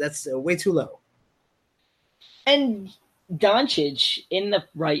that's way too low. And Doncic in the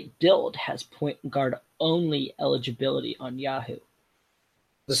right build has point guard only eligibility on Yahoo.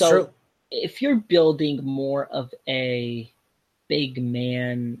 That's true. If you're building more of a big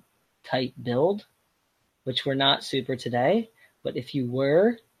man type build, which we're not super today, but if you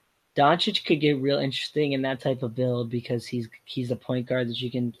were, Doncic could get real interesting in that type of build because he's a point guard that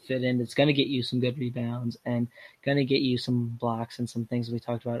you can fit in. That's going to get you some good rebounds and going to get you some blocks and some things we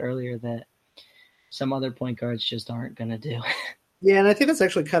talked about earlier that some other point guards just aren't going to do. Yeah, and I think that's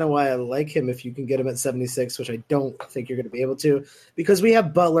actually kind of why I like him if you can get him at 76, which I don't think you're going to be able to, because we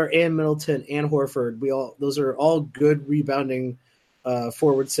have Butler and Middleton and Horford. Those are all good rebounding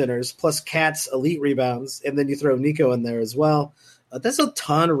forward centers, plus Cat's elite rebounds, and then you throw Nico in there as well. That's a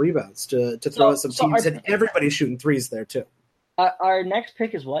ton of rebounds to throw at some teams, and everybody's shooting threes there too. Our next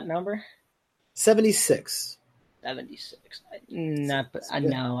pick is what number? 76. 76.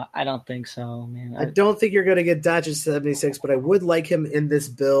 No, I don't think so, man. I don't think you're going to get Doncic 76, but I would like him in this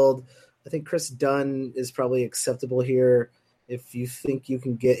build. I think Chris Dunn is probably acceptable here if you think you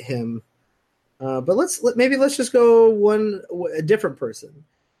can get him. But let's just go a different person.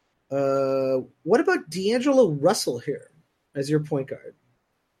 What about D'Angelo Russell here as your point guard?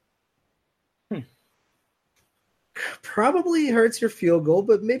 Probably hurts your field goal,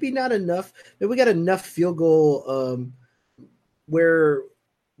 but maybe not enough. Maybe we got enough field goal where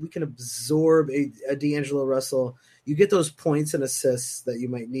we can absorb a D'Angelo Russell. You get those points and assists that you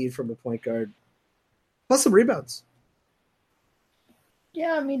might need from a point guard, plus some rebounds.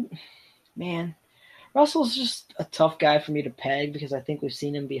 Yeah, I mean, man, Russell's just a tough guy for me to peg because I think we've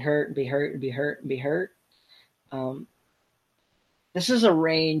seen him be hurt and be hurt and be hurt and be hurt. This is a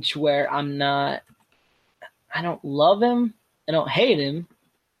range where I don't love him. I don't hate him.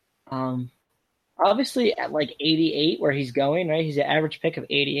 Obviously, at like 88, where he's going, right? He's an average pick of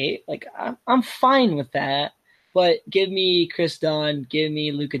 88. Like, I'm fine with that. But give me Chris Dunn, give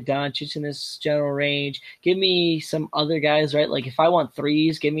me Luka Doncic in this general range. Give me some other guys, right? Like, if I want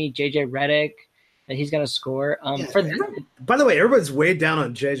threes, give me JJ Redick, and he's going to score. By the way, everyone's way down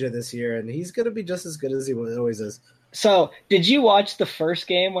on JJ this year, and he's going to be just as good as he always is. So, did you watch the first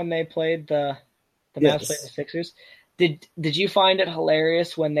game when they played the Mavs played the Sixers? Did you find it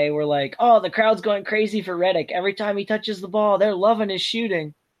hilarious when they were like, "Oh, the crowd's going crazy for Redick. Every time he touches the ball, they're loving his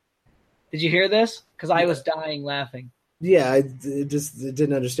shooting." Did you hear this? Because I was dying laughing. Yeah, I just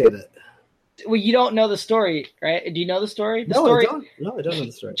didn't understand it. Well, you don't know the story, right? Do you know the story? I don't. No, I don't know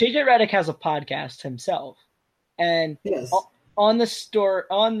the story. JJ Redick has a podcast himself, and on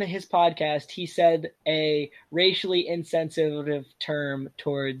his podcast, he said a racially insensitive term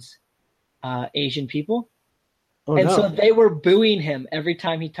towards Asian people. So they were booing him every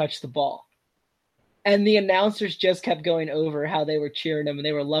time he touched the ball. And the announcers just kept going over how they were cheering him and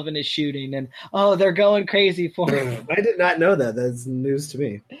they were loving his shooting and, they're going crazy for him. I did not know that. That's news to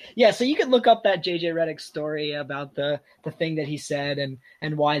me. Yeah, so you could look up that JJ Redick story about the thing that he said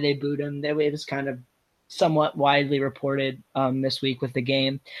and why they booed him. It was kind of somewhat widely reported this week with the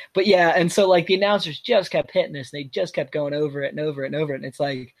game. But yeah, and so like the announcers just kept hitting this. They just kept going over it and over it and over it. And it's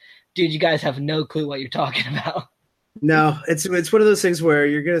like, dude, you guys have no clue what you're talking about. No, it's one of those things where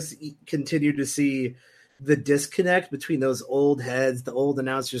you're going to continue to see the disconnect between those old heads, the old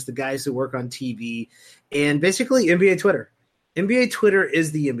announcers, the guys who work on TV, and basically NBA Twitter. NBA Twitter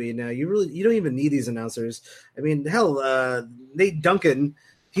is the NBA now. You don't even need these announcers. I mean, hell, Nate Duncan,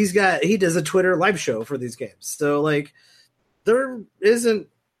 he does a Twitter live show for these games. So like, there isn't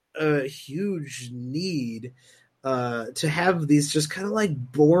a huge need to have these just kind of like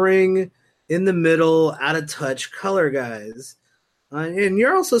boring, in the middle, out of touch color guys. And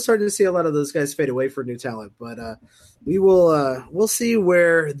you're also starting to see a lot of those guys fade away for new talent. But we'll see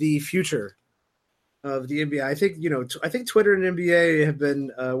where the future of the NBA. I think Twitter and NBA have been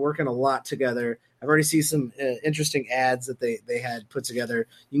working a lot together. I've already seen some interesting ads that they had put together.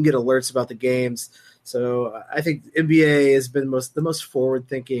 You can get alerts about the games. So I think NBA has been the most forward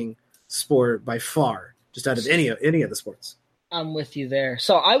thinking sport by far, just out of any of the sports. I'm with you there.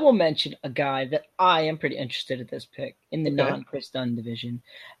 So I will mention a guy that I am pretty interested in this pick in the Okay. non-Chris Dunn division.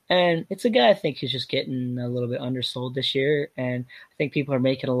 And it's a guy I think who's just getting a little bit undersold this year. And I think people are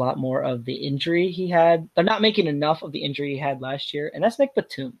making a lot more of the injury he had. They're not making enough of the injury he had last year. And that's Nick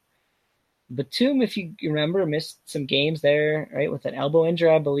Batum. Batum, if you remember, missed some games there, right, with an elbow injury,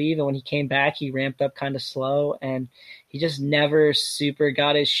 I believe. And when he came back, he ramped up kind of slow, and he just never super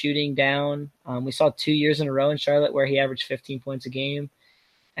got his shooting down. We saw 2 years in a row in Charlotte where he averaged 15 points a game,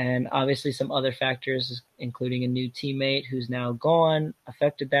 and obviously some other factors, including a new teammate who's now gone,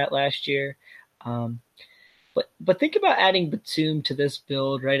 affected that last year. Um, but think about adding Batum to this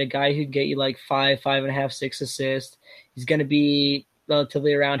build, right? A guy who'd get you like 5.5, 6 assists. He's going to be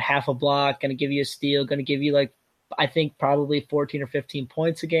relatively around half a block, going to give you a steal, going to give you like, I think probably 14 or 15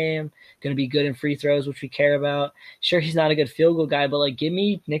 points a game, going to be good in free throws, which we care about. Sure, he's not a good field goal guy, but like give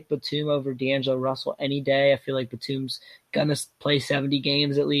me Nick Batum over D'Angelo Russell any day. I feel like Batum's going to play 70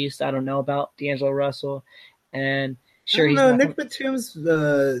 games at least. I don't know about D'Angelo Russell. And I sure, don't he's know. not. Nick Batum's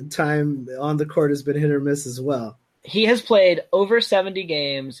time on the court has been hit or miss as well. He has played over 70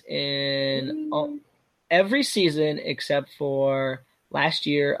 games in every season except for last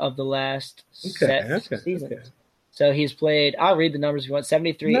year of the last set seasons. Okay. So he's played, I'll read the numbers if you want,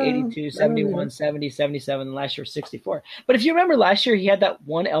 73, No, 82, 71, 70, 77, and last year 64. But if you remember last year, he had that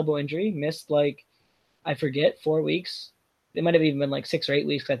one elbow injury, missed like, I forget, 4 weeks. It might have even been like 6 or 8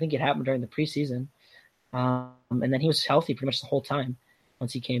 weeks because I think it happened during the preseason. And then he was healthy pretty much the whole time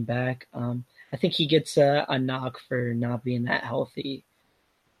once he came back. I think he gets a knock for not being that healthy.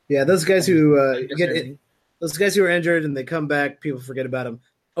 Yeah, those guys who those guys who are injured and they come back, people forget about them.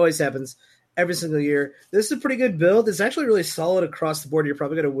 Always happens every single year. This is a pretty good build. It's actually really solid across the board. You're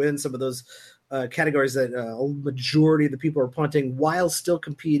probably going to win some of those categories that a majority of the people are punting while still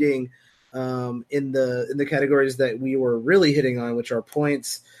competing in the categories that we were really hitting on, which are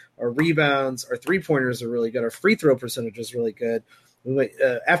points, our rebounds, our 3-pointers are really good. Our free throw percentage is really good. We went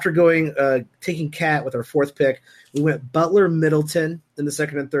after taking Cat with our 4th pick. We went Butler, Middleton in the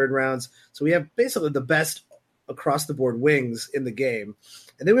 2nd and 3rd rounds. So we have basically the best across the board wings in the game.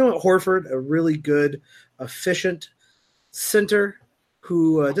 And then we went Horford, a really good, efficient center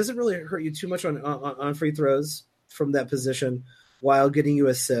who doesn't really hurt you too much on free throws from that position while getting you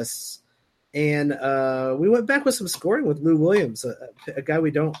assists. And we went back with some scoring with Lou Williams, a guy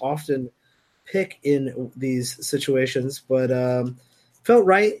we don't often pick in these situations, but felt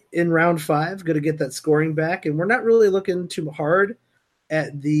right in round 5, going to get that scoring back. And we're not really looking too hard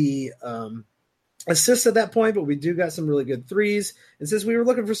at the assists at that point, but we do got some really good threes. And since we were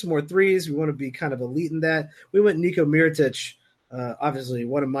looking for some more threes, we want to be kind of elite in that. We went Niko Mirotic, obviously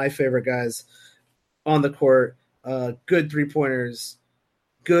one of my favorite guys on the court, good 3-pointers,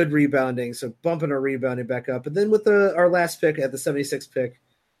 good rebounding, so bumping our rebounding back up. And then with our last pick at the 76th pick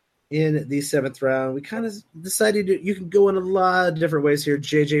in the 7th round, we kind of decided you can go in a lot of different ways here.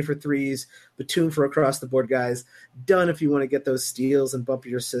 JJ for threes, Batum for across-the-board guys, Dunn if you want to get those steals and bump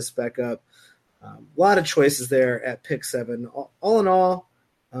your assists back up. A lot of choices there at pick 7. All in all,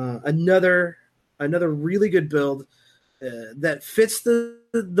 another really good build that fits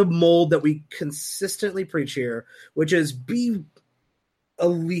the mold that we consistently preach here, which is be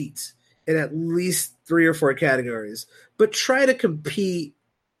elite in at least 3 or 4 categories, but try to compete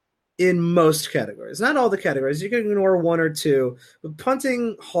in most categories. Not all the categories. You can ignore 1 or 2, but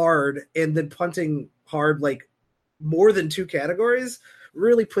punting hard and then punting hard like more than 2 categories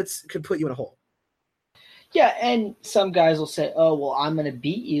really could put you in a hole. Yeah, and some guys will say, oh, well, I'm going to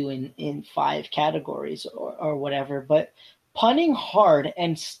beat you in 5 categories or whatever, but punting hard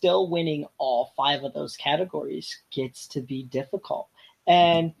and still winning all 5 of those categories gets to be difficult.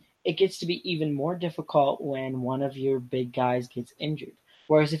 And it gets to be even more difficult when one of your big guys gets injured.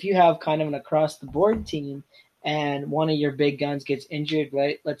 Whereas if you have kind of an across-the-board team and one of your big guns gets injured,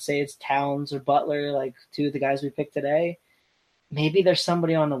 right? Let's say it's Towns or Butler, like 2 of the guys we picked today. Maybe there's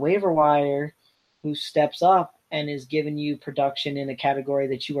somebody on the waiver wire who steps up and is giving you production in a category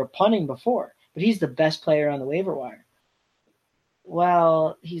that you were punting before. But he's the best player on the waiver wire.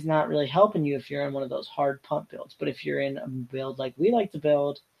 Well, he's not really helping you if you're in one of those hard punt builds. But if you're in a build like we like to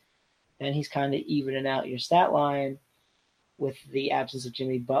build, then he's kind of evening out your stat line with the absence of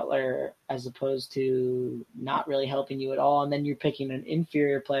Jimmy Butler as opposed to not really helping you at all. And then you're picking an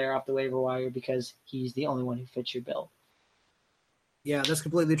inferior player off the waiver wire because he's the only one who fits your bill. Yeah, that's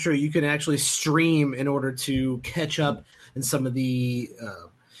completely true. You can actually stream in order to catch up in some of the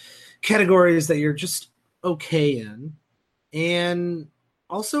categories that you're just okay in. And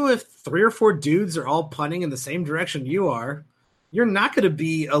also, if 3 or 4 dudes are all punting in the same direction you are, you're not going to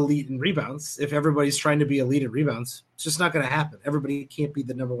be elite in rebounds if everybody's trying to be elite in rebounds. It's just not going to happen. Everybody can't be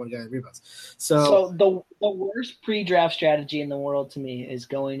the number one guy in rebounds. So the worst pre-draft strategy in the world to me is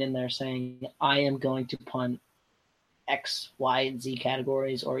going in there saying, I am going to punt X, Y, and Z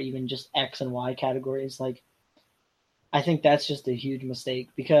categories, or even just X and Y categories. Like, I think that's just a huge mistake,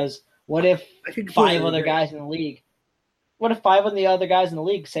 because what if five other guys in the league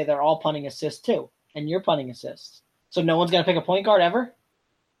say they're all punting assists too, and you're punting assists? So no one's going to pick a point guard ever?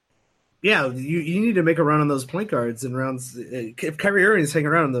 Yeah, you need to make a run on those point guards in rounds. If Kyrie Irving is hanging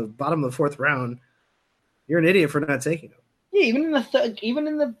around in the bottom of the 4th round, you're an idiot for not taking him. Yeah, even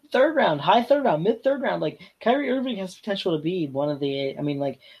in the 3rd round, high 3rd round, mid 3rd round, like Kyrie Irving has potential to be one of the. I mean,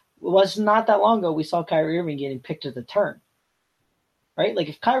 like, it was not that long ago we saw Kyrie Irving getting picked at the turn, right? Like,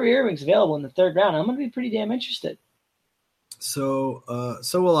 if Kyrie Irving's available in the 3rd round, I'm going to be pretty damn interested. So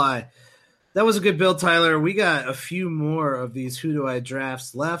will I. That was a good build, Tyler. We got a few more of these Who Do I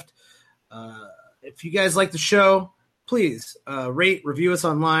drafts left. If you guys like the show, please rate, review us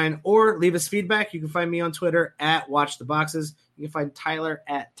online, or leave us feedback. You can find me on Twitter at Watch the Boxes. You can find Tyler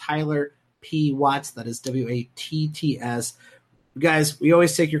at Tyler P. Watts. That is WATTS. Guys, we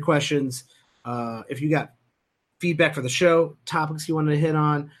always take your questions. If you got feedback for the show, topics you want to hit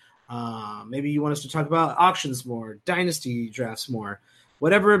on, maybe you want us to talk about auctions more, dynasty drafts more,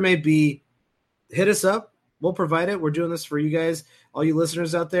 whatever it may be, hit us up. We'll provide it. We're doing this for you guys, all you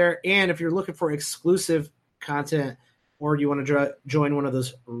listeners out there. And if you're looking for exclusive content, or you want to join one of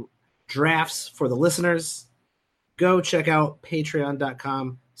those drafts for the listeners, go check out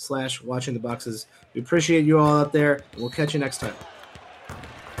patreon.com/watchingtheboxes. We appreciate you all out there. We'll catch you next time.